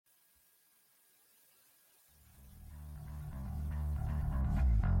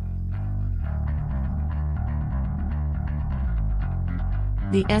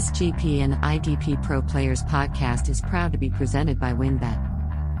The SGP and IDP Pro Players podcast is proud to be presented by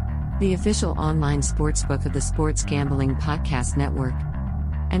WynnBET, the official online sportsbook of the Sports Gambling Podcast Network.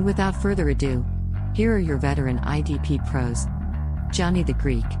 And without further ado, here are your veteran IDP pros, Johnny the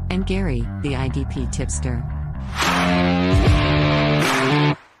Greek and Gary, the IDP tipster.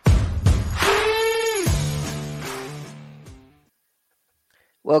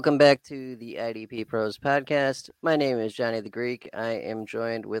 Welcome back to the IDP Pros podcast. My name is Johnny the Greek. I am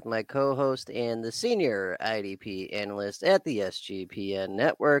joined with my co-host and the senior IDP analyst at the SGPN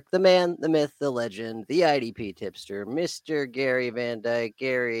network, the man, the myth, the legend, the IDP tipster, Mr. Gary Van Dyke.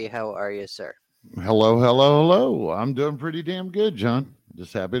 Gary, how are you, sir? Hello. I'm doing pretty damn good, John.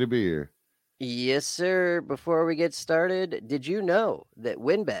 Just happy to be here. Yes, sir. Before we get started, did you know that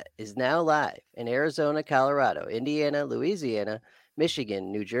WynnBET is now live in Arizona, Colorado, Indiana, Louisiana,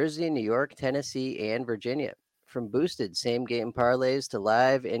 Michigan, New Jersey, New York, Tennessee, and Virginia? From boosted same-game parlays to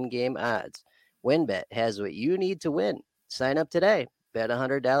live in-game odds, WynnBET has what you need to win. Sign up today. Bet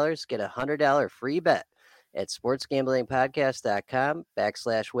 $100, get a $100 free bet at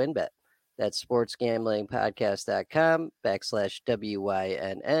sportsgamblingpodcast.com/WynnBET. That's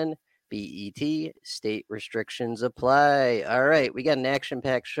sportsgamblingpodcast.com/WYNNBET. State restrictions apply. All right, we got an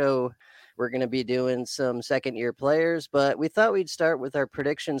action-packed show. We're going to be doing some second-year players, but we thought we'd start with our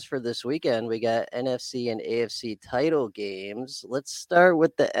predictions for this weekend. We got NFC and AFC title games. Let's start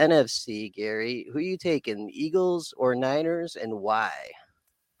with the NFC, Gary. Who are you taking, Eagles or Niners, and why?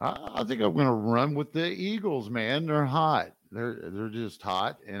 I think I'm going to run with the Eagles, man. They're hot. They're just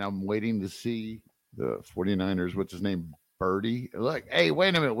hot, and I'm waiting to see the 49ers. What's his name? Birdie. Look, hey,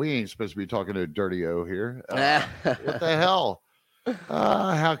 wait a minute. We ain't supposed to be talking to Dirty O here. What the hell?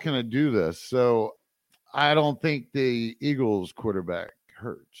 How can I do this? So I don't think the Eagles quarterback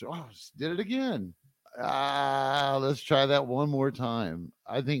hurts. Oh, did it again. Let's try that one more time.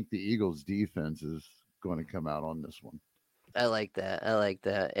 I think the Eagles defense is going to come out on this one. I like that.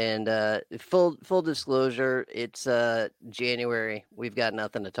 And full disclosure, it's January. We've got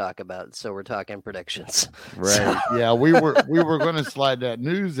nothing to talk about, so we're talking predictions. Right. Yeah, we were going to slide that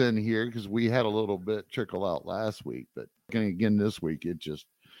news in here because we had a little bit trickle out last week, but again this week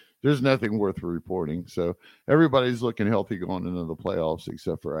there's nothing worth reporting. So everybody's looking healthy going into the playoffs,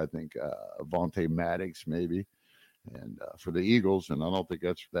 except for I think Vontae Maddox maybe, and for the Eagles, and I don't think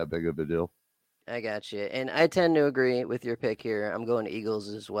that's that big of a deal. I got you. And I tend to agree with your pick here. I'm going to Eagles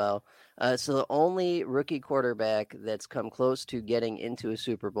as well. So the only rookie quarterback that's come close to getting into a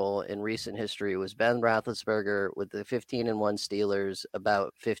Super Bowl in recent history was Ben Roethlisberger with the 15-1 Steelers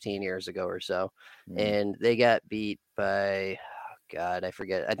about 15 years ago or so. And they got beat by, God, I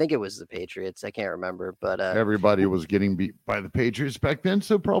forget. I think it was the Patriots. I can't remember. But everybody was getting beat by the Patriots back then,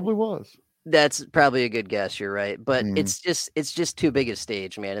 so probably was. That's probably a good guess. You're right. But it's just too big a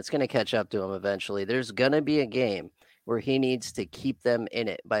stage, man. It's going to catch up to him eventually. There's going to be a game where he needs to keep them in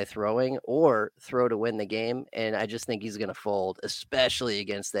it by throwing or throw to win the game. And I just think he's going to fold, especially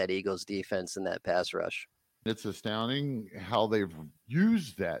against that Eagles defense and that pass rush. It's astounding how they've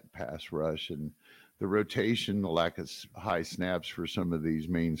used that pass rush and the rotation, the lack of high snaps for some of these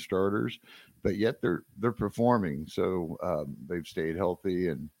main starters, but yet they're performing. So they've stayed healthy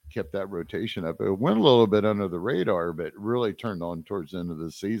and kept that rotation up. It went a little bit under the radar, but really turned on towards the end of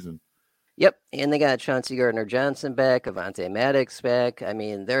the season. Yep, and they got Chauncey Gardner-Johnson back, Avonte Maddox back. I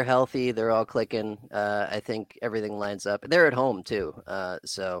mean, they're healthy. They're all clicking. I think everything lines up. They're at home, too.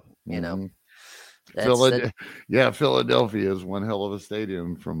 So, you know. Philadelphia is one hell of a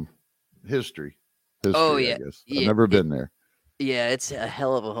stadium from history. Oh, yeah. I guess. I've never been there. Yeah, it's a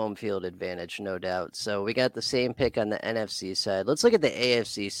hell of a home field advantage, no doubt. So we got the same pick on the NFC side. Let's look at the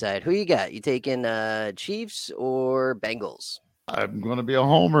AFC side. Who you got? You taking Chiefs or Bengals? I'm going to be a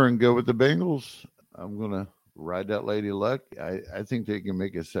homer and go with the Bengals. I'm going to ride that lady luck. I think they can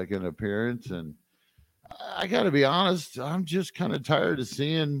make a second appearance. And I got to be honest, I'm just kind of tired of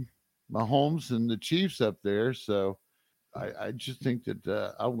seeing Mahomes and the Chiefs up there. So I just think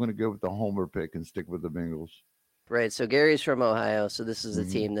that I'm going to go with the homer pick and stick with the Bengals. Right. So Gary's from Ohio. So this is a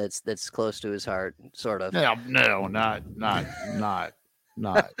team that's close to his heart, sort of. No, not.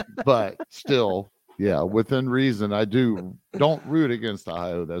 But still, yeah, within reason, don't root against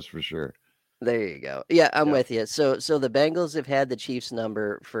Ohio. That's for sure. There you go. Yeah, I'm with you. So the Bengals have had the Chiefs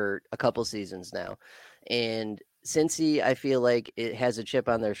number for a couple seasons now, and Cincy, I feel like it has a chip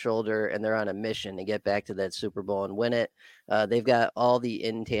on their shoulder, and they're on a mission to get back to that Super Bowl and win it. They've got all the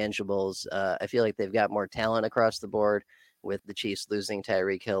intangibles. I feel like they've got more talent across the board with the Chiefs losing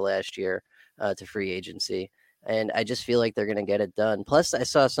Tyreek Hill last year to free agency. And I just feel like they're going to get it done. Plus, I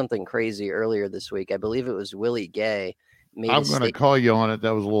saw something crazy earlier this week. I believe it was Willie Gay made I'm a going to call you on it.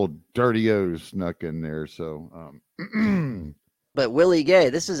 That was a little dirty O snuck in there. So, But Willie Gay,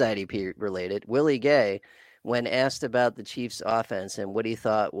 this is IDP related. Willie Gay, when asked about the Chiefs' offense and what he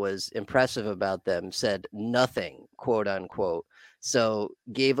thought was impressive about them, said nothing, quote unquote. So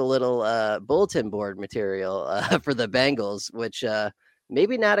gave a little bulletin board material for the Bengals, which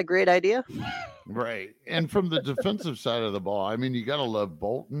maybe not a great idea. right. And from the defensive side of the ball, I mean, you got to love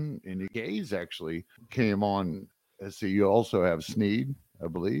Bolton, and Gaze actually came on. So you also have Snead, I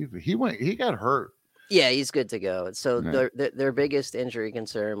believe. He got hurt. Yeah, he's good to go. So Yeah. their biggest injury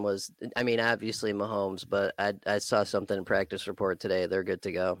concern was, I mean, obviously Mahomes, but I saw something in practice report today. They're good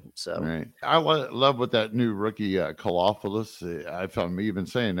to go. So Right. I love what that new rookie, Kalopoulos, I found me even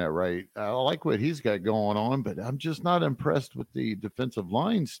saying that right. I like what he's got going on, but I'm just not impressed with the defensive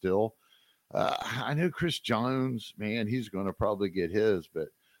line still. I know Chris Jones, man, he's going to probably get his, but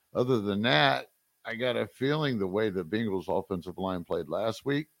other than that, I got a feeling the way the Bengals offensive line played last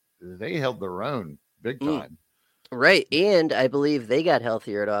week, they held their own big time. Right. And I believe they got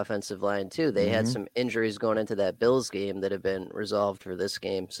healthier at offensive line too. They had Mhm. some injuries going into that Bills game that have been resolved for this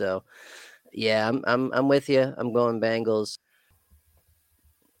game. So yeah, I'm with you. I'm going Bengals.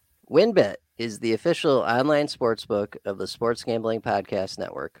 WynnBET is the official online sportsbook of the Sports Gambling Podcast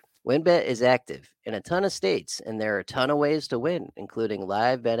Network. WynnBET is active in a ton of states, and there are a ton of ways to win, including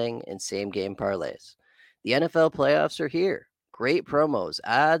live betting and same-game parlays. The NFL playoffs are here. Great promos,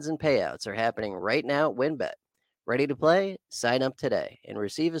 odds, and payouts are happening right now at WynnBET. Ready to play? Sign up today and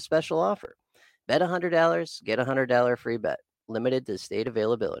receive a special offer. Bet $100, get a $100 free bet, limited to state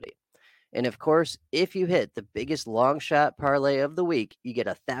availability. And of course, if you hit the biggest long shot parlay of the week, you get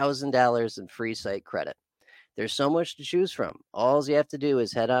 $1,000 in free site credit. There's so much to choose from. All you have to do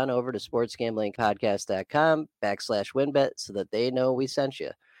is head on over to sportsgamblingpodcast.com/WynnBET so that they know we sent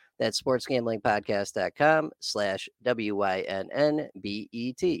you. That's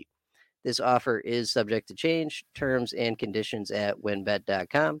sportsgamblingpodcast.com/WYNNBET. This offer is subject to change. Terms and conditions at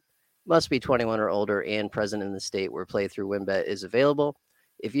wynnbet.com. Must be 21 or older and present in the state where playthrough WynnBET is available.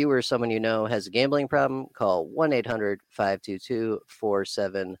 If you or someone you know has a gambling problem, call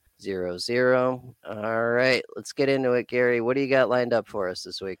 1-800-522-4700. All right, let's get into it, Gary. What do you got lined up for us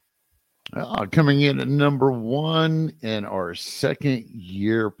this week? Coming in at number one in our second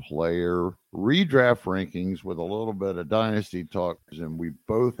year player redraft rankings with a little bit of dynasty talk, and we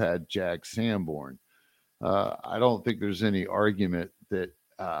both had Jack Sanborn. I don't think there's any argument that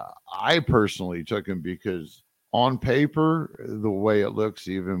I personally took him because on paper, the way it looks,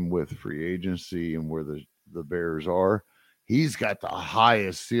 even with free agency and where the Bears are, he's got the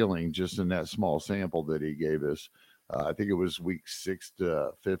highest ceiling just in that small sample that he gave us. I think it was week 6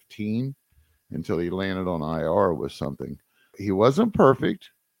 to 15 until he landed on IR with something. He wasn't perfect.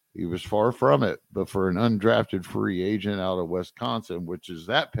 He was far from it. But for an undrafted free agent out of Wisconsin, which is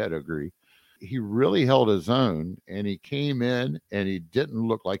that pedigree, he really held his own, and he came in and he didn't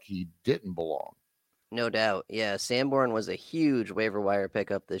look like he didn't belong. No doubt. Yeah, Sanborn was a huge waiver wire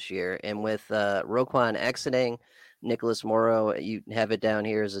pickup this year. And with Roquan exiting, Nicholas Morrow, you have it down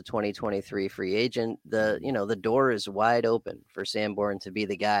here as a 2023 free agent. The door is wide open for Sanborn to be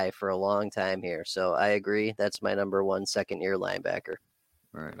the guy for a long time here. So I agree. That's my number one second-year linebacker.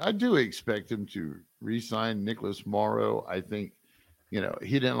 All right. I do expect him to re-sign Nicholas Morrow. I think,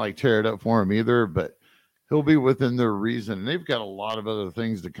 he didn't tear it up for him either, but he'll be within their reason. And they've got a lot of other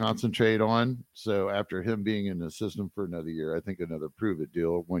things to concentrate on. So after him being in the system for another year, I think another prove-it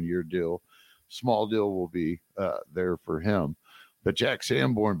deal, 1-year deal, small deal will be there for him. But Jack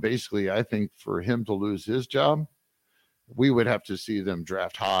Sanborn, basically, I think for him to lose his job, we would have to see them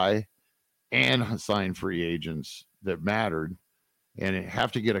draft high and sign free agents that mattered and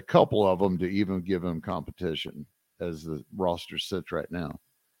have to get a couple of them to even give him competition as the roster sits right now.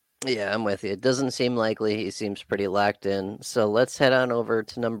 Yeah, I'm with you. It doesn't seem likely. He seems pretty locked in. So let's head on over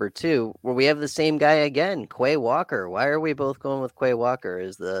to number 2, where we have the same guy again, Quay Walker. Why are we both going with Quay Walker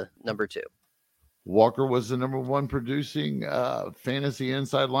as the number 2? Walker was the number 1 producing fantasy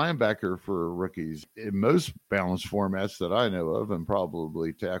inside linebacker for rookies in most balanced formats that I know of, and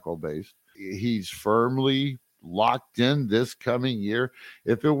probably tackle-based. He's firmly locked in this coming year.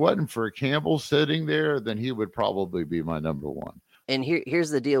 If it wasn't for Campbell sitting there, then he would probably be my number 1. And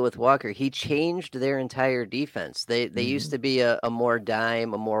here's the deal with Walker. He changed their entire defense. They used to be a more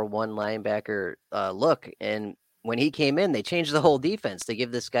dime, a more one linebacker look. And when he came in, they changed the whole defense to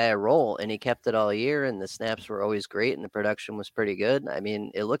give this guy a role, and he kept it all year. And the snaps were always great, and the production was pretty good. I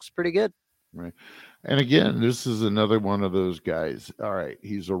mean, it looks pretty good. Right. And again, this is another one of those guys. All right,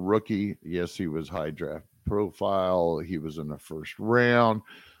 he's a rookie. Yes, he was high draft profile. He was in the first round.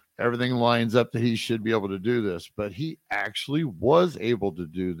 everything lines up that he should be able to do this. But he actually was able to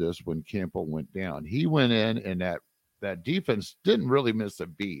do this when Campbell went down. He went in and that defense didn't really miss a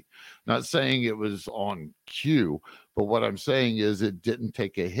beat. Not saying it was on cue, but what I'm saying is it didn't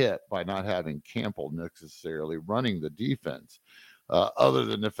take a hit by not having Campbell necessarily running the defense, other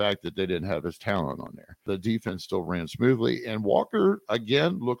than the fact that they didn't have his talent on there. The defense still ran smoothly, and Walker,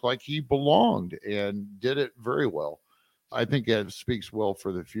 again, looked like he belonged and did it very well. I think that speaks well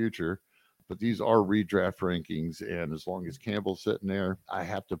for the future. But these are redraft rankings, and as long as Campbell's sitting there, I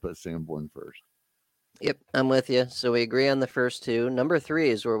have to put Sanborn first. Yep, I'm with you. So we agree on the first two. Number 3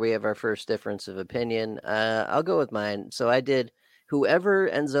 is where we have our first difference of opinion. I'll go with mine. So I did whoever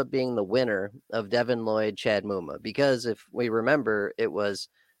ends up being the winner of Devin Lloyd, Chad Muma, because if we remember, it was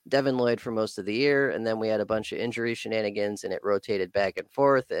Devin Lloyd for most of the year, and then we had a bunch of injury shenanigans, and it rotated back and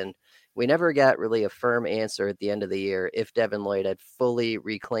forth, and we never got really a firm answer at the end of the year if Devin Lloyd had fully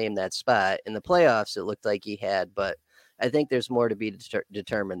reclaimed that spot. In the playoffs, it looked like he had, but I think there's more to be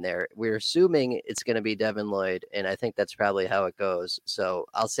determined there. We're assuming it's going to be Devin Lloyd, and I think that's probably how it goes. So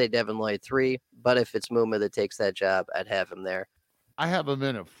I'll say Devin Lloyd 3, but if it's Muma that takes that job, I'd have him there. I have him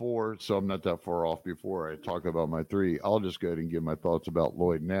in at 4, so I'm not that far off before I talk about my 3. I'll just go ahead and give my thoughts about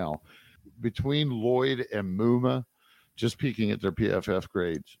Lloyd now. Between Lloyd and Muma, just peeking at their PFF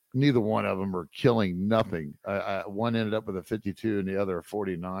grades, neither one of them are killing nothing. One ended up with a 52 and the other a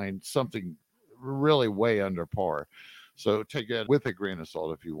 49, something really way under par. So take that with a grain of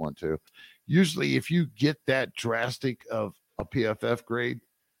salt if you want to. Usually, if you get that drastic of a PFF grade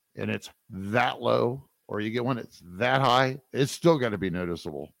and it's that low, or you get one that's that high, it's still got to be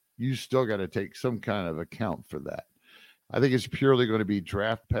noticeable. You still got to take some kind of account for that. I think it's purely going to be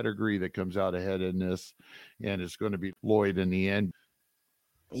draft pedigree that comes out ahead in this, and it's going to be Lloyd in the end.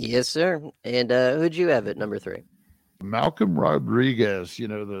 Yes, sir. And who'd you have at number 3? Malcolm Rodriguez,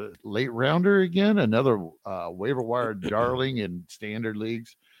 the late rounder again, another waiver wire darling in standard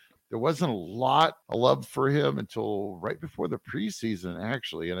leagues. There wasn't a lot of love for him until right before the preseason,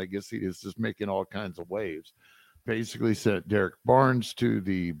 actually, and I guess he is just making all kinds of waves. Basically sent Derek Barnes to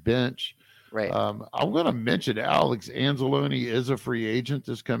the bench. Right. I'm going to mention Alex Anzalone is a free agent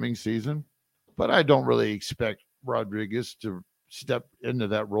this coming season, but I don't really expect Rodriguez to step into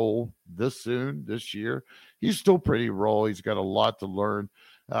that role this year. He's still pretty raw. He's got a lot to learn.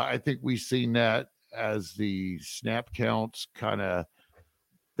 I think we've seen that as the snap counts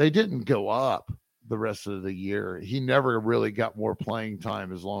they didn't go up the rest of the year. He never really got more playing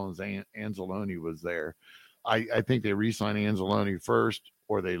time as long as Anzalone was there. I think they re-sign Anzalone first,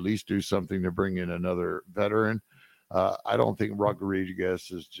 or they at least do something to bring in another veteran. I don't think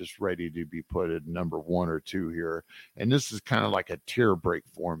Rodriguez is just ready to be put at number 1 or 2 here. And this is kind of like a tier break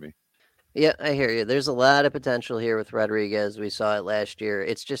for me. Yeah, I hear you. There's a lot of potential here with Rodriguez. We saw it last year.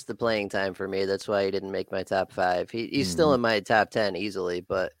 It's just the playing time for me. That's why he didn't make my top 5. He's still in my top 10 easily,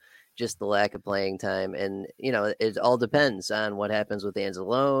 but just the lack of playing time. And, it all depends on what happens with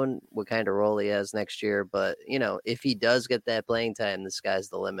Anzalone, what kind of role he has next year. But, if he does get that playing time, the sky's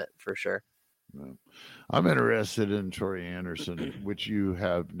the limit for sure. I'm interested in Troy Anderson, which you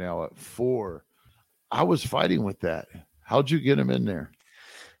have now at 4. I was fighting with that. How'd you get him in there?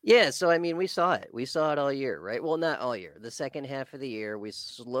 Yeah, so we saw it. We saw it all year, right? Well, not all year. The second half of the year, we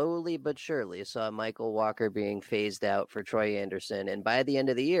slowly but surely saw Michael Walker being phased out for Troy Anderson. And by the end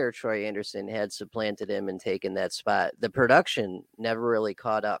of the year, Troy Anderson had supplanted him and taken that spot. The production never really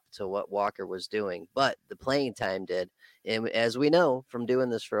caught up to what Walker was doing, but the playing time did. And as we know from doing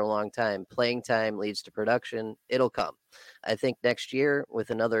this for a long time, playing time leads to production. It'll come. I think next year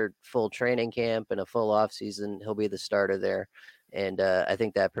with another full training camp and a full offseason, he'll be the starter there. And I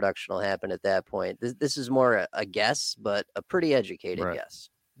think that production will happen at that point. This is more a guess, but a pretty educated guess.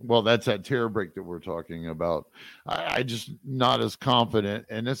 Well, that's that tier break that we're talking about. I just not as confident.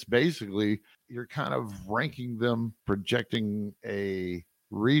 And it's basically you're kind of ranking them, projecting a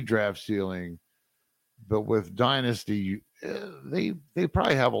redraft ceiling. But with Dynasty, they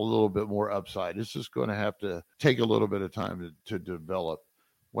probably have a little bit more upside. It's just going to have to take a little bit of time to develop.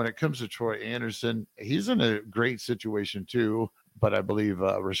 When it comes to Troy Anderson, he's in a great situation too. But I believe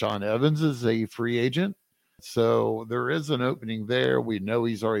Rashaan Evans is a free agent. So there is an opening there. We know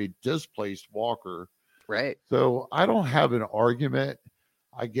he's already displaced Walker. Right. So I don't have an argument.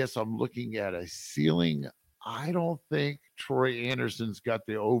 I guess I'm looking at a ceiling. I don't think Troy Anderson's got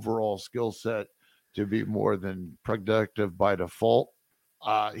the overall skill set to be more than productive by default.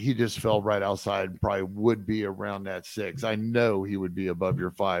 He just fell right outside and probably would be around that 6. I know he would be above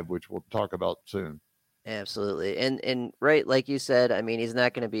your 5, which we'll talk about soon. Absolutely. And right, like you said, he's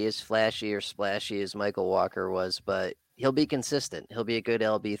not going to be as flashy or splashy as Michael Walker was, but he'll be consistent. He'll be a good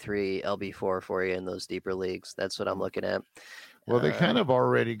LB3, LB4 for you in those deeper leagues. That's what I'm looking at. Well, they kind of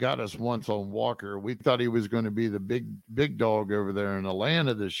already got us once on Walker. We thought he was going to be the big dog over there in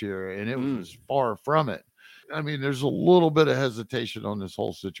Atlanta this year, and it was far from it. I mean, there's a little bit of hesitation on this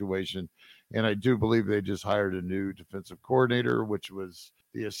whole situation, and I do believe they just hired a new defensive coordinator, which was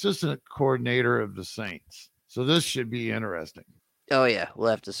the assistant coordinator of the Saints. So this should be interesting. Oh, yeah. We'll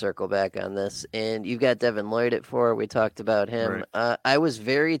have to circle back on this. And you've got Devin Lloyd at 4. We talked about him. Right. I was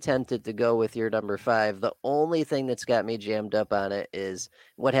very tempted to go with your number 5. The only thing that's got me jammed up on it is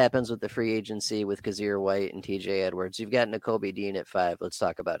what happens with the free agency with Kazir White and TJ Edwards. You've got Nakobe Dean at 5. Let's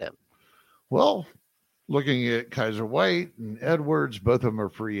talk about him. Well, looking at Kaiser White and Edwards, both of them are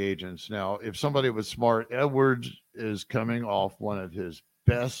free agents. Now, if somebody was smart, Edwards is coming off one of his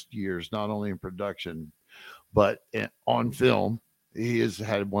best years, not only in production, but on film. He has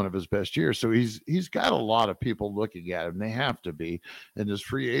had one of his best years. So he's got a lot of people looking at him. They have to be in this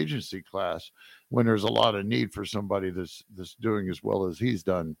free agency class when there's a lot of need for somebody that's doing as well as he's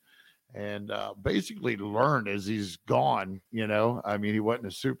done. And basically learned as he's gone, I mean, he wasn't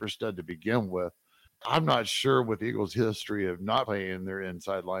a super stud to begin with. I'm not sure with Eagles' history of not paying their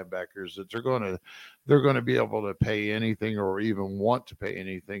inside linebackers that they're going to be able to pay anything or even want to pay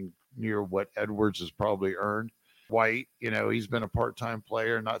anything near what Edwards has probably earned. White, he's been a part-time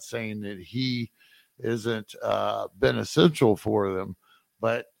player, not saying that he isn't been essential for them,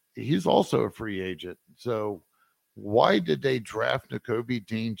 but he's also a free agent. So why did they draft Nakobe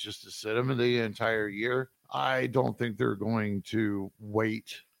Dean just to sit him the entire year? I don't think they're going to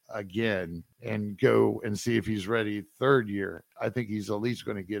wait again and go and see if he's ready third year. I think he's at least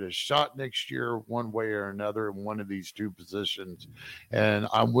going to get a shot next year, one way or another, in one of these two positions. And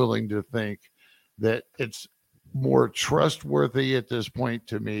I'm willing to think that it's more trustworthy at this point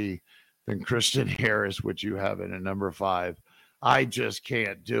to me than Christian Harris, which you have in a number 5. I just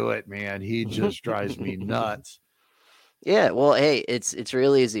can't do it, man. He just drives me nuts. Yeah, well, hey, it's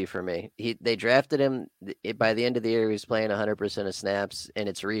real easy for me. They drafted him by the end of the year. He was playing 100% of snaps, and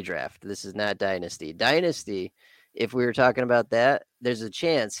it's redraft. This is not dynasty. Dynasty, if we were talking about that, there's a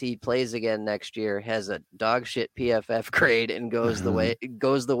chance he plays again next year, has a dog shit PFF grade, and goes the way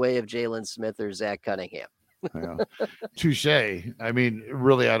of Jalen Smith or Zach Cunningham. Yeah. Touche. I mean,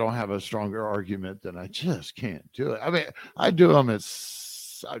 really, I don't have a stronger argument than I just can't do it. I mean, I do them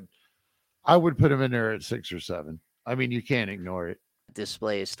I would put him in there at 6 or 7. I mean, you can't ignore it.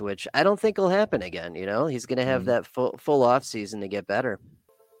 Displaced, which I don't think will happen again. He's going to have that full off season to get better.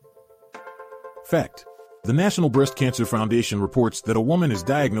 Fact. The National Breast Cancer Foundation reports that a woman is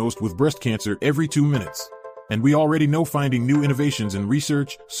diagnosed with breast cancer every 2 minutes. And we already know finding new innovations in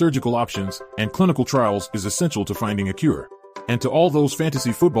research, surgical options, and clinical trials is essential to finding a cure. And to all those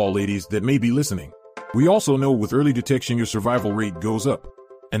fantasy football ladies that may be listening, we also know with early detection your survival rate goes up.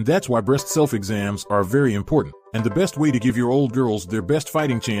 And that's why breast self-exams are very important, and the best way to give your old girls their best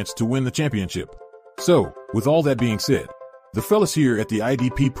fighting chance to win the championship. So, with all that being said, the fellas here at the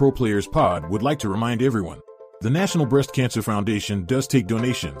IDP Pro Players Pod would like to remind everyone, the National Breast Cancer Foundation does take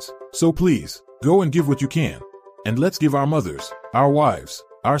donations, so please, go and give what you can. And let's give our mothers, our wives,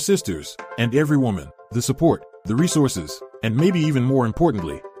 our sisters, and every woman, the support, the resources, and maybe even more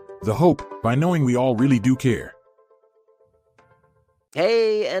importantly, the hope, by knowing we all really do care.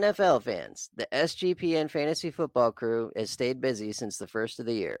 Hey, NFL fans, the SGPN Fantasy Football crew has stayed busy since the first of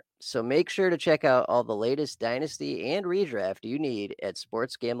the year. So make sure to check out all the latest Dynasty and redraft you need at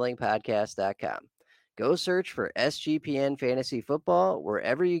sportsgamblingpodcast.com. Go search for SGPN Fantasy Football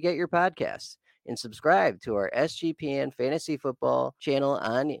wherever you get your podcasts, and subscribe to our SGPN Fantasy Football channel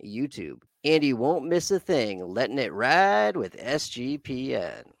on YouTube. And you won't miss a thing letting it ride with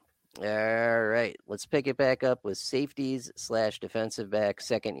SGPN. All right, let's pick it back up with safeties / defensive back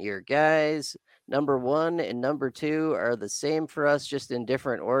second-year guys. Number 1 and number 2 are the same for us, just in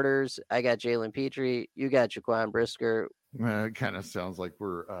different orders. I got Jalen Petrie. You got Jaquan Brisker. It kind of sounds like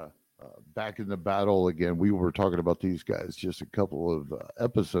we're back in the battle again. We were talking about these guys just a couple of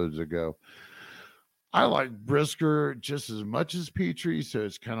episodes ago. I like Brisker just as much as Petrie, so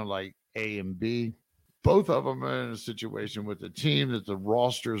it's kind of like A and B. Both of them are in a situation with the team that the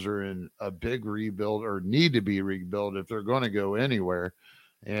rosters are in a big rebuild or need to be rebuilt if they're going to go anywhere.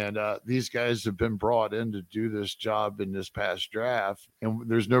 And these guys have been brought in to do this job in this past draft. And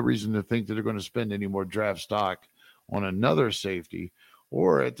there's no reason to think that they're going to spend any more draft stock on another safety,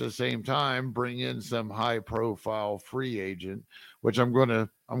 or at the same time bring in some high profile free agent, which I'm going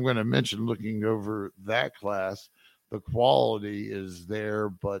to mention. Looking over that class, the quality is there,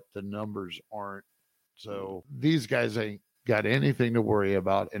 but the numbers aren't. So these guys ain't got anything to worry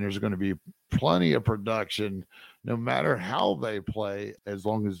about, and there's going to be plenty of production no matter how they play, as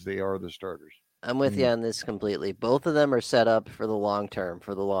long as they are the starters. I'm with you on this completely. Both of them are set up for the long term,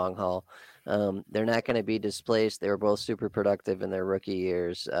 for the long haul. They're not going to be displaced. They were both super productive in their rookie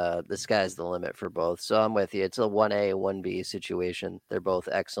years. The sky's the limit for both. So I'm with you. It's a 1A, 1B situation. They're both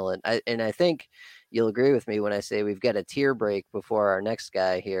excellent. And I think you'll agree with me when I say we've got a tier break before our next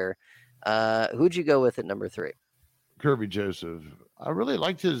guy here. Who'd you go with at number 3? Kirby Joseph. I really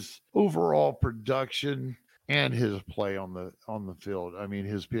liked his overall production and his play on the field. I mean,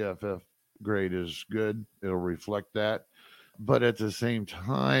 his PFF grade is good. It'll reflect that. But at the same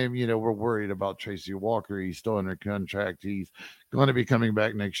time, we're worried about Tracy Walker. He's still under contract. He's going to be coming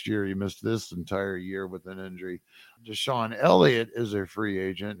back next year. He missed this entire year with an injury. Deshaun Elliott is a free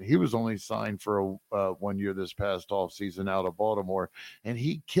agent. He was only signed for 1 year this past offseason out of Baltimore, and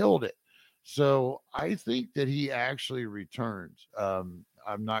he killed it. So I think that he actually returns. I'm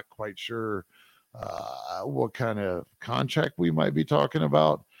not quite sure what kind of contract we might be talking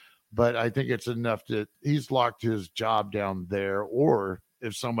about, but I think it's enough that he's locked his job down there, or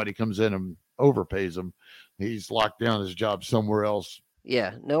if somebody comes in and overpays him, he's locked down his job somewhere else.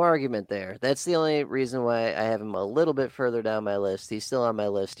 Yeah, no argument there. That's the only reason why I have him a little bit further down my list. He's still on my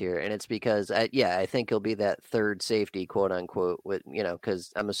list here, and it's because I think he'll be that third safety, quote unquote, with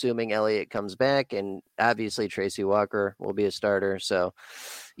because I'm assuming Elliott comes back, and obviously Tracy Walker will be a starter. So,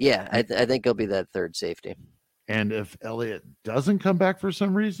 yeah, I think he'll be that third safety. And if Elliott doesn't come back for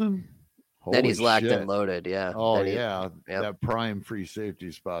some reason, then he's locked and loaded. Yeah. Oh that prime free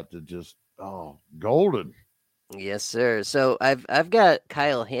safety spot to just golden. Yes, sir. So I've got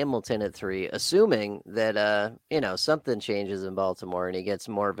Kyle Hamilton at 3, assuming that something changes in Baltimore and he gets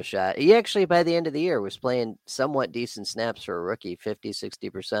more of a shot. He actually by the end of the year was playing somewhat decent snaps for a rookie,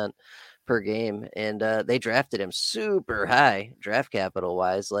 50-60% per game, and they drafted him super high draft capital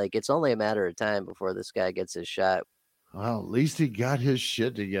wise. Like it's only a matter of time before this guy gets his shot. Well, at least he got his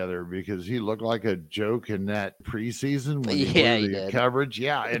shit together because he looked like a joke in that preseason when he did coverage.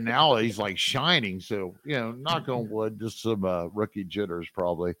 Yeah, and now he's like shining. So, knock on wood, just some rookie jitters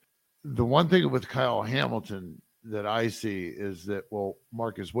probably. The one thing with Kyle Hamilton that I see is that,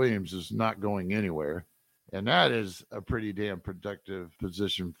 Marcus Williams is not going anywhere. And that is a pretty damn productive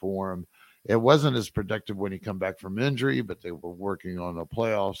position for him. It wasn't as productive when he come back from injury, but they were working on the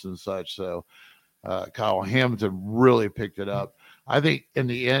playoffs and such. So, Kyle Hamilton really picked it up. I think in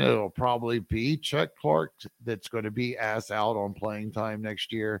the end, it'll probably be Chuck Clark that's going to be asked out on playing time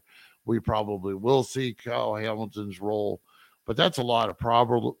next year. We probably will see Kyle Hamilton's role, but that's a lot of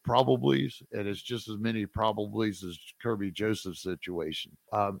probablys, and it's just as many probablys as Kirby Joseph's situation.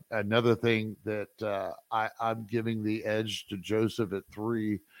 Another thing that I'm giving the edge to Joseph at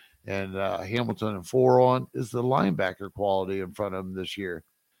 3 and Hamilton at 4 on is the linebacker quality in front of him this year.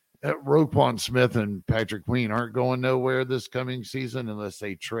 Roquan Smith and Patrick Queen aren't going nowhere this coming season unless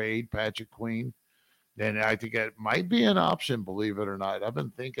they trade Patrick Queen. Then I think it might be an option, believe it or not. I've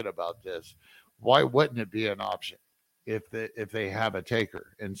been thinking about this. Why wouldn't it be an option if they have a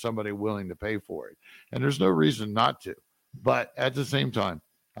taker and somebody willing to pay for it? And there's no reason not to. But at the same time,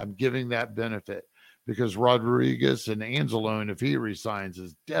 I'm giving that benefit because Rodriguez and Anzalone, if he resigns,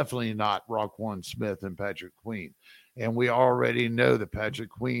 is definitely not Roquan Smith and Patrick Queen. And we already know that Patrick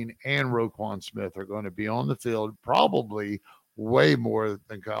Queen and Roquan Smith are going to be on the field probably way more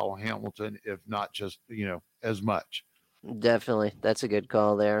than Kyle Hamilton, if not just, as much. Definitely. That's a good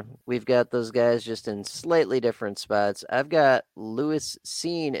call there. We've got those guys just in slightly different spots. I've got Lewis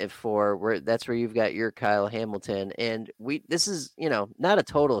Cine at 4, that's where you've got your Kyle Hamilton. And this is, not a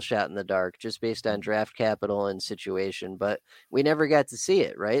total shot in the dark just based on draft capital and situation, but we never got to see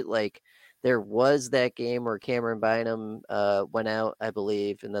it, right? Like, there was that game where Cameron Bynum went out, I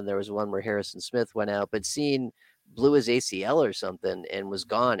believe, and then there was one where Harrison Smith went out, but Cine blew his ACL or something and was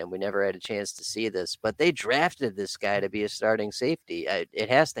gone, and we never had a chance to see this. But they drafted this guy to be a starting safety. It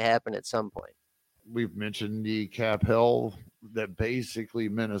has to happen at some point. We've mentioned the cap hell that basically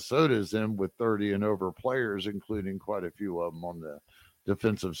Minnesota's in with 30 and over players, including quite a few of them on the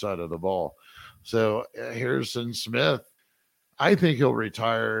defensive side of the ball. So Harrison Smith, I think he'll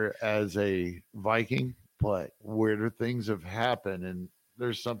retire as a Viking, but where things have happened and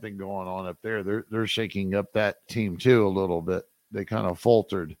there's something going on up there. They're shaking up that team too a little bit. They kind of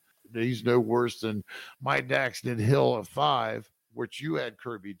faltered. He's no worse than Mike Daxton Hill at 5, which you had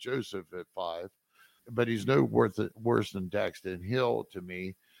Kirby Joseph at 5, but he's no worse than Daxton Hill to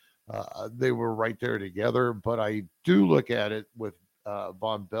me. They were right there together, but I do look at it with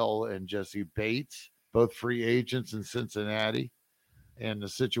Von Bell and Jesse Bates, both free agents in Cincinnati, and the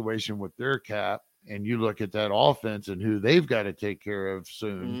situation with their cap. And you look at that offense and who they've got to take care of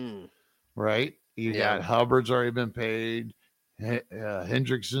soon, right? You got Hubbard's already been paid.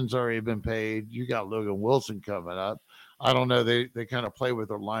 Hendrickson's already been paid. You got Logan Wilson coming up. I don't know. They kind of play with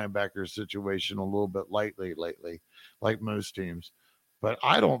their linebacker situation a little bit lightly lately, like most teams. But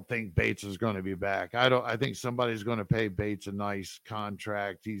I don't think Bates is going to be back. I think somebody's going to pay Bates a nice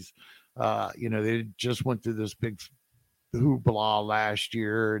contract. He's, they just went through this big hoopla last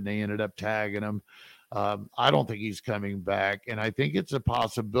year, and they ended up tagging him. I don't think he's coming back, and I think it's a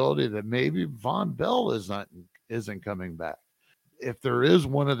possibility that maybe Von Bell isn't coming back. If there is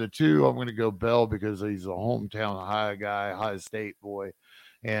one of the two, I'm going to go Bell because he's a hometown high guy, high state boy.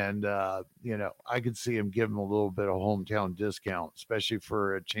 And, I could see him give him a little bit of hometown discount, especially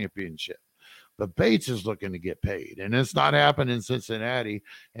for a championship. But Bates is looking to get paid, and it's not happening in Cincinnati.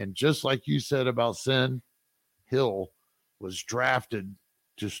 And just like you said about Sin, Hill was drafted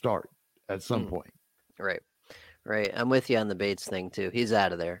to start at some point. Right. Right. I'm with you on the Bates thing, too. He's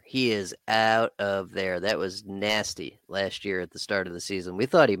out of there. He is out of there. That was nasty last year at the start of the season. We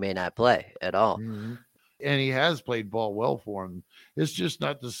thought he may not play at all. Mm-hmm. And he has played ball well for him. It's just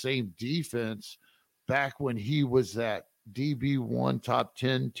not the same defense back when he was that DB1 top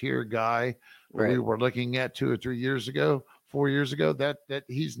 10 tier guy we were looking at 2 or 3 years ago, 4 years ago, that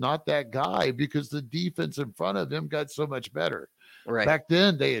he's not that guy because the defense in front of him got so much better. Right. Back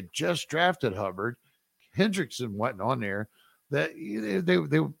then, they had just drafted Hubbard. Hendrickson wasn't on there. That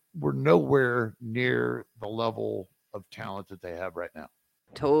they were nowhere near the level of talent that they have right now.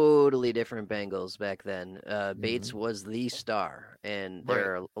 Totally different Bengals back then. Bates was the star, and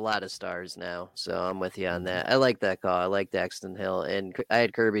there are a lot of stars now. So I'm with you on that. I like that call. I like Daxton Hill, and I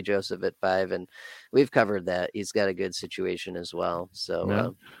had Kirby Joseph at 5, and we've covered that. He's got a good situation as well.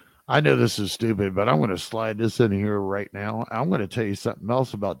 So I know this is stupid, but I'm going to slide this in here right now. I'm going to tell you something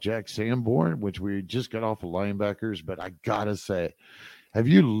else about Jack Sanborn, which we just got off of linebackers, but I got to say, have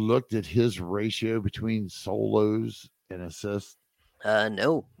you looked at his ratio between solos and assists?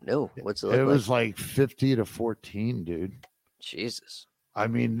 No. What's it look like? It was like 50-14, dude. Jesus. I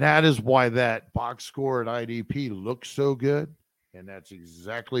mean, that is why that box score at IDP looks so good. And that's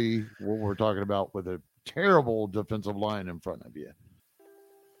exactly what we're talking about with a terrible defensive line in front of you.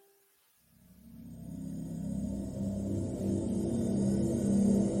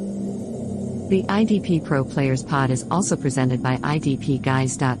 The IDP Pro Players Pod is also presented by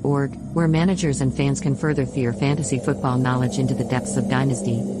IDPGuys.org, where managers and fans can further their fantasy football knowledge into the depths of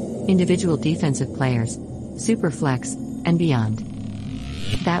Dynasty, individual defensive players, Superflex, and beyond.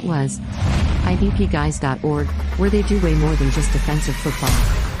 That was IDPGuys.org, where they do way more than just defensive football.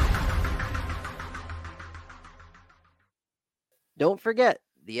 Don't forget,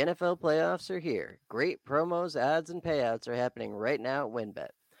 the NFL playoffs are here. Great promos, odds, and payouts are happening right now at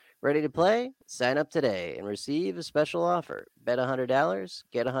WynnBET. Ready to play? Sign up today and receive a special offer. Bet $100,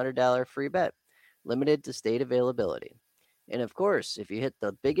 get a $100 free bet. Limited to state availability. And of course, if you hit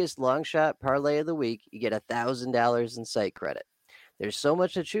the biggest long shot parlay of the week, you get $1,000 in site credit. There's so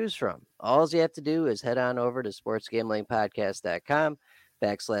much to choose from. All you have to do is head on over to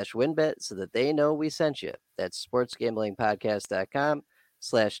sportsgamblingpodcast.com/WynnBET so that they know we sent you. That's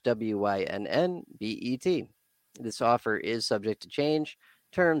sportsgamblingpodcast.com/WYNNBET. This offer is subject to change.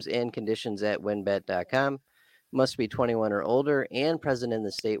 Terms and conditions at WynnBET.com. Must be 21 or older and present in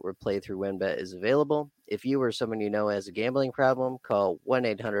the state where playthrough WynnBET is available. If you or someone you know has a gambling problem, call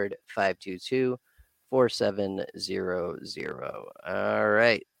 1-800-522-4700. All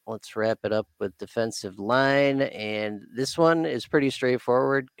right, let's wrap it up with defensive line. And this one is pretty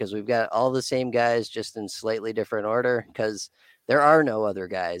straightforward because we've got all the same guys just in slightly different order because there are no other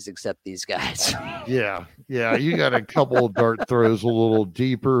guys except these guys. Yeah. You got a couple of dart throws a little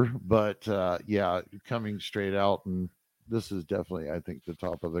deeper, but coming straight out. And this is definitely, I think, the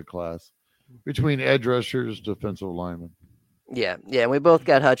top of the class between edge rushers, defensive linemen. Yeah. We both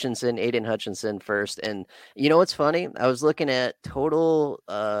got Aiden Hutchinson first. And you know what's funny? I was looking at total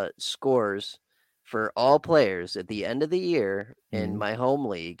scores for all players at the end of the year in my home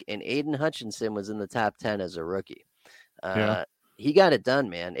league, and Aiden Hutchinson was in the top 10 as a rookie. He got it done,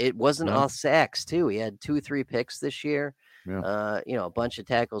 man. It wasn't all sacks too. He had 2-3 picks this year. A bunch of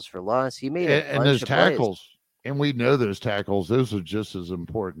tackles for loss. He made and those tackles, plays. And we know those tackles. Those are just as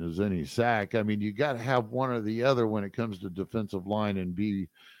important as any sack. I mean, you got to have one or the other when it comes to defensive line and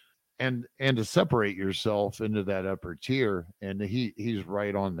to separate yourself into that upper tier. And he's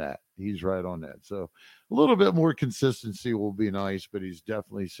right on that. He's right on that. So a little bit more consistency will be nice, but he's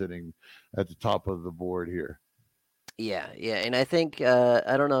definitely sitting at the top of the board here. Yeah. And I think,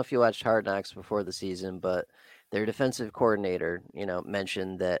 I don't know if you watched Hard Knocks before the season, but their defensive coordinator,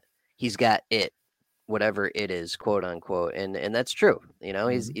 mentioned that he's got it whatever it is, quote unquote. And that's true. You know,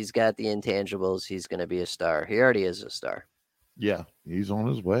 he's got the intangibles. He's going to be a star. He already is a star. Yeah, he's on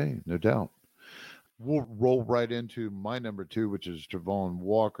his way, no doubt. We'll roll right into my number 2, which is Travon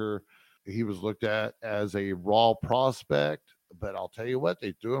Walker. He was looked at as a raw prospect, but I'll tell you what,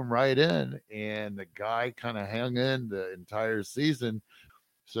 they threw him right in, and the guy kind of hung in the entire season.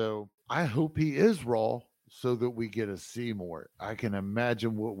 So I hope he is raw so that we get to see more. I can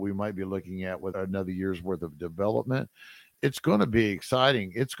imagine what we might be looking at with another year's worth of development. It's going to be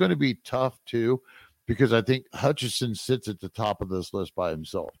exciting. It's going to be tough too, because I think Hutchinson sits at the top of this list by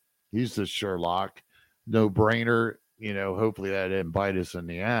himself. He's the Sherlock, no brainer. You know, hopefully that didn't bite us in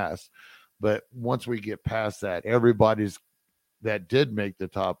the ass. But once we get past that, everybody's that did make the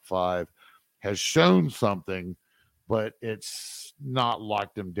top 5 has shown something, but it's not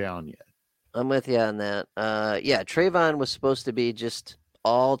locked them down yet. I'm with you on that. Yeah, Trayvon was supposed to be just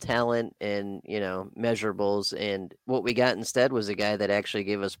all talent and, you know, measurables. And what we got instead was a guy that actually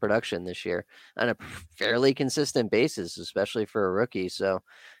gave us production this year on a fairly consistent basis, especially for a rookie. So,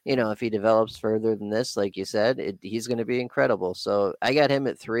 you know, if he develops further than this, like you said, he's going to be incredible. So I got him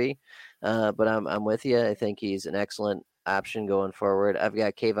at 3, but I'm with you. I think he's an excellent option going forward. I've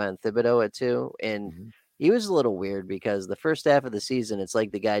got Kayvon Thibodeau at 2, and he was a little weird because the first half of the season, it's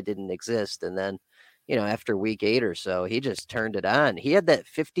like the guy didn't exist. And then, you know, after week 8 or so, he just turned it on. He had that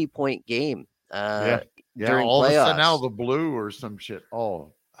 50-point game during all playoffs. of a sudden out of the blue or some shit.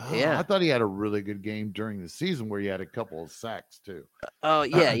 Yeah. I thought he had a really good game during the season where he had a couple of sacks too. Oh,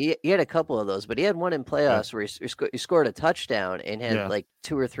 yeah, he had a couple of those, but he had one in playoffs where he scored a touchdown and had like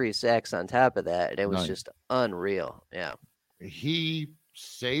 2 or 3 sacks on top of that. And it was just unreal. Yeah. He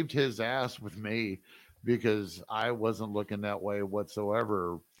saved his ass with me because I wasn't looking that way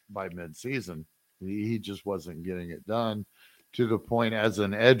whatsoever by midseason. He just wasn't getting it done to the point as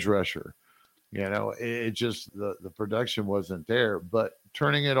an edge rusher. You know, it just, the production wasn't there. But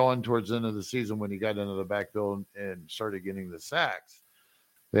turning it on towards the end of the season when he got into the backfield and started getting the sacks,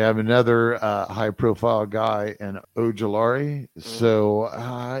 they have another high-profile guy in Ojulari. So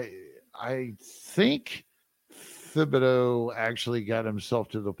I think Thibodeau actually got himself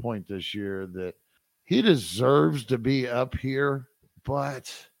to the point this year that he deserves to be up here,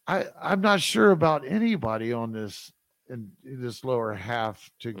 but I'm not sure about anybody on this in this lower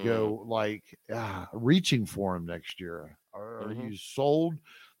half to go like reaching for him next year. Are you sold?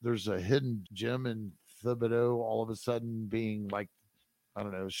 There's a hidden gem in Thibodeau all of a sudden being like, I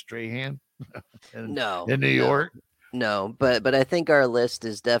don't know, Strahan in New York. No, but I think our list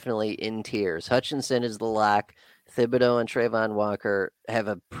is definitely in tiers. Hutchinson is the lock. Thibodeau and Travon Walker have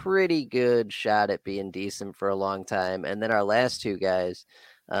a pretty good shot at being decent for a long time. And then our last 2 guys,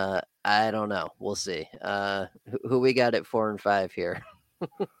 I don't know. We'll see. Who we got at 4 and 5 here?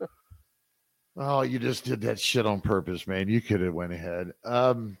 Oh, you just did that shit on purpose, man. You could have went ahead.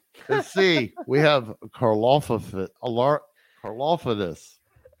 Let's see. We have Karlaftis.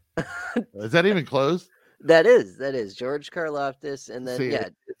 Is that even close? That is George Karlaftis, and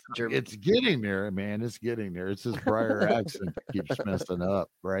then it's getting there, man. It's getting there. It's this Briar accent that keeps messing up,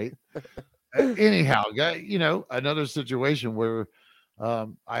 right? Anyhow, you know, another situation where I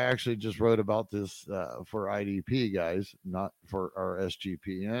actually just wrote about this for IDP guys, not for our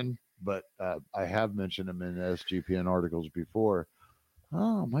SGPN, but I have mentioned them in SGPN articles before.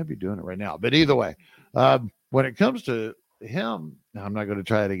 Oh, I might be doing it right now, but either way, when it comes to him, I'm not going to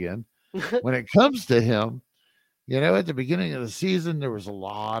try it again. When it comes to him, you know, at the beginning of the season, there was a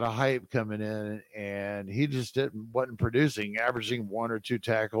lot of hype coming in, and he just wasn't producing, averaging 1 or 2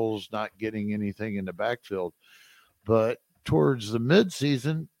 tackles, not getting anything in the backfield. But towards the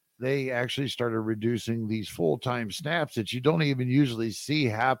midseason, they actually started reducing these full-time snaps that you don't even usually see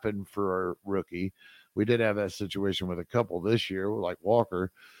happen for a rookie. We did have that situation with a couple this year, like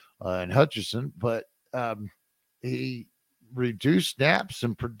Walker and Hutchinson, but he reduced snaps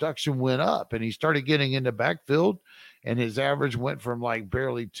and production went up, and he started getting into backfield, and his average went from like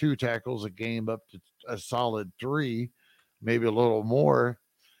barely 2 tackles a game up to a solid 3, maybe a little more.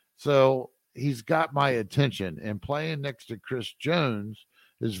 So he's got my attention, and playing next to Chris Jones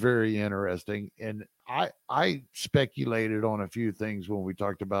is very interesting. And I speculated on a few things when we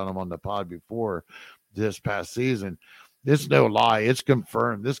talked about him on the pod before this past season. It's no lie. It's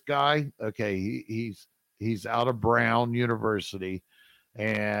confirmed. This guy, okay, he's out of Brown University,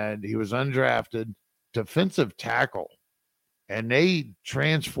 and he was undrafted defensive tackle, and they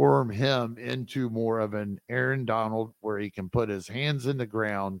transform him into more of an Aaron Donald, where he can put his hands in the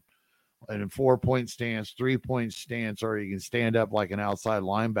ground and in 4-point stance, 3-point stance, or he can stand up like an outside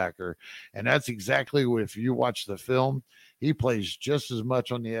linebacker. And that's exactly what, if you watch the film, He plays just as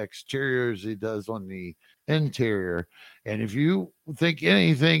much on the exterior as he does on the interior. And if you think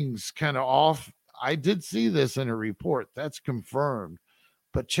anything's kind of off, I did see this in a report. That's confirmed.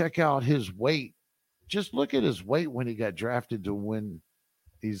 But check out his weight. Just look at his weight when he got drafted to when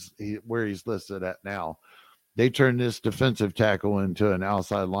where he's listed at now. They turned this defensive tackle into an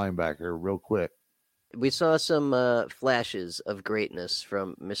outside linebacker real quick. We saw some flashes of greatness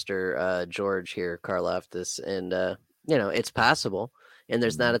from Mr. George here, Karlaftis, and it's possible. And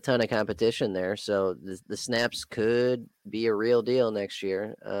there's not a ton of competition there, so the snaps could be a real deal next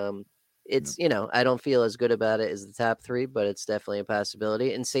year. It's I don't feel as good about it as the top three, but it's definitely a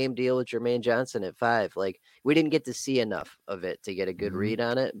possibility. And same deal with Jermaine Johnson at 5. Like, we didn't get to see enough of it to get a good read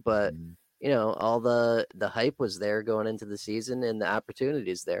on it, but all the hype was there going into the season and the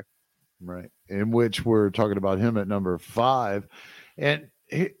opportunities there. Right. In which we're talking about him at number 5. And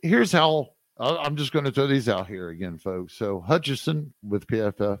here's how I'm just going to throw these out here again, folks. So Hutchinson with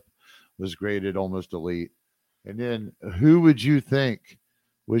PFF was graded almost elite. And then who would you think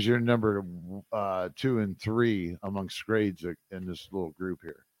was your number 2 and 3 amongst grades in this little group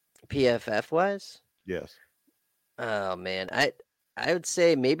here? PFF wise? Yes. Oh man. I would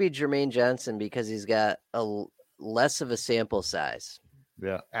say maybe Jermaine Johnson, because he's got less of a sample size.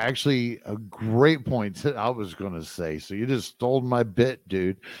 Yeah, actually, a great point that I was going to say. So you just stole my bit,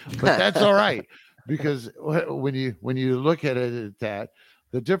 dude. But that's all right, because when you look at it at that,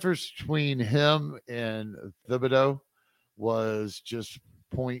 the difference between him and Thibodeau was just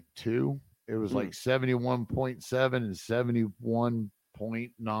 0.2. It was like 71.7 and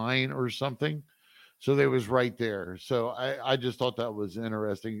 71.9 or something. So they was right there. So I just thought that was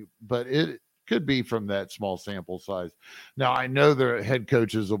interesting, but it could be from that small sample size. Now, I know their head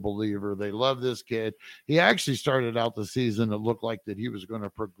coach is a believer. They love this kid. He actually started out the season. It looked like that he was going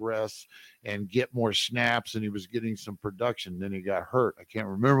to progress and get more snaps, and he was getting some production. Then he got hurt. I can't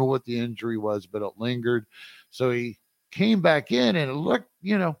remember what the injury was, but it lingered. So he came back in, and it looked,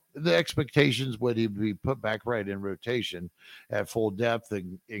 the expectations would he be put back right in rotation at full depth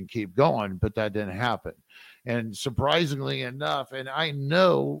and keep going, but that didn't happen. And surprisingly enough, and I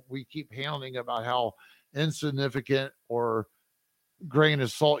know we keep hounding about how insignificant or grain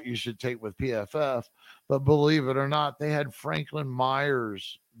of salt you should take with PFF, but believe it or not, they had Franklin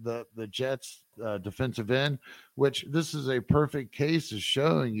Myers, the Jets defensive end, which this is a perfect case of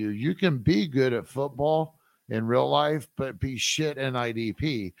showing you can be good at football in real life, but be shit in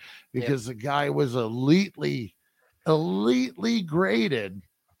IDP, because the guy was elitely graded,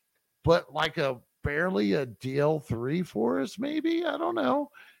 but like barely a DL3 for us, maybe. I don't know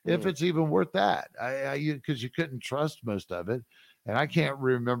if it's even worth that. Because you couldn't trust most of it. And I can't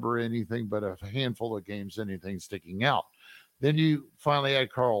remember anything but a handful of games, anything sticking out. Then you finally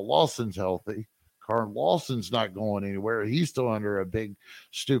had Carl Lawson's healthy. Carl Lawson's not going anywhere. He's still under a big,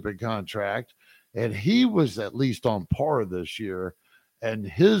 stupid contract. And he was at least on par this year. And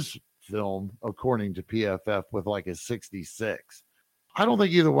his film, according to PFF, with like a 66. I don't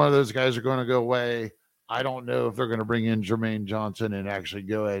think either one of those guys are going to go away. I don't know if they're going to bring in Jermaine Johnson and actually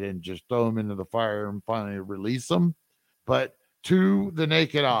go ahead and just throw him into the fire and finally release him. But to the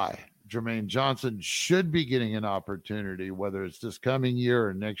naked eye, Jermaine Johnson should be getting an opportunity, whether it's this coming year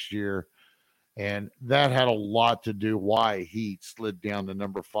or next year. And that had a lot to do why he slid down to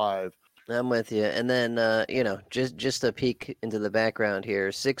number 5. I'm with you. And then, just a peek into the background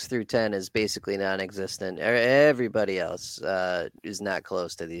here, 6 through 10 is basically non-existent. Everybody else is not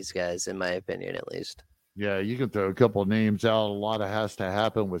close to these guys, in my opinion, at least. Yeah, you can throw a couple of names out. A lot has to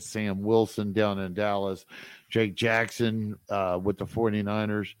happen with Sam Wilson down in Dallas, Jake Jackson with the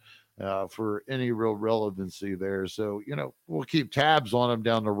 49ers for any real relevancy there. So, we'll keep tabs on them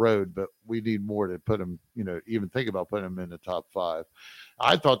down the road, but we need more to put them, even think about putting them in the top 5.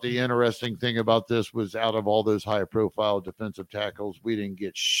 I thought the interesting thing about this was, out of all those high-profile defensive tackles, we didn't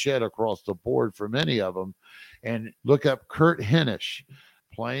get shit across the board from any of them. And look up Kurt Henish,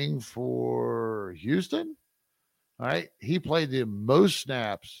 playing for Houston. All right. He played the most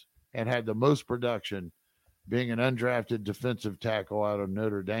snaps and had the most production, being an undrafted defensive tackle out of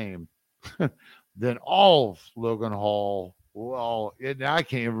Notre Dame, than all of Logan Hall. Well, I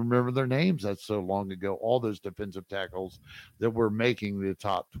can't even remember their names. That's so long ago. All those defensive tackles that were making the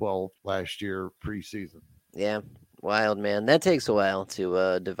top 12 last year preseason. Yeah. Wild, man. That takes a while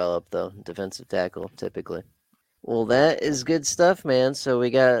to develop, though, defensive tackle, typically. Well, that is good stuff, man. So we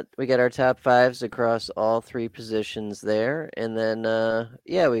got our top 5s across all 3 positions there. And then,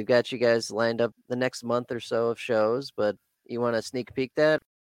 we've got you guys lined up the next month or so of shows, but you want to sneak peek that?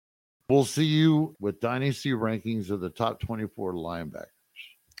 We'll see you with Dynasty rankings of the top 24 linebackers.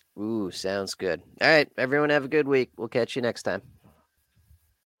 Ooh, sounds good. All right, everyone have a good week. We'll catch you next time.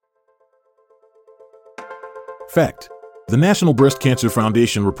 Fact. The National Breast Cancer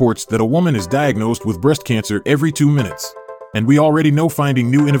Foundation reports that a woman is diagnosed with breast cancer every 2 minutes. And we already know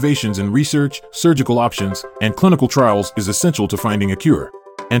finding new innovations in research, surgical options, and clinical trials is essential to finding a cure.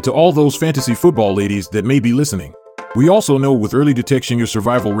 And to all those fantasy football ladies that may be listening, we also know with early detection your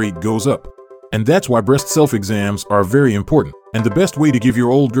survival rate goes up. And that's why breast self-exams are very important, and the best way to give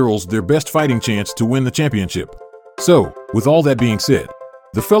your old girls their best fighting chance to win the championship. So, with all that being said,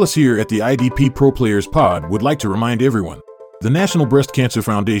 the fellas here at the IDP Pro Players Pod would like to remind everyone, the National Breast Cancer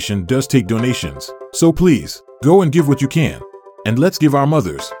Foundation does take donations, so please, go and give what you can. And let's give our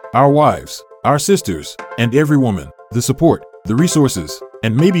mothers, our wives, our sisters, and every woman, the support, the resources,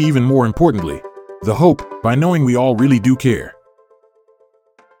 and maybe even more importantly, the hope, by knowing we all really do care.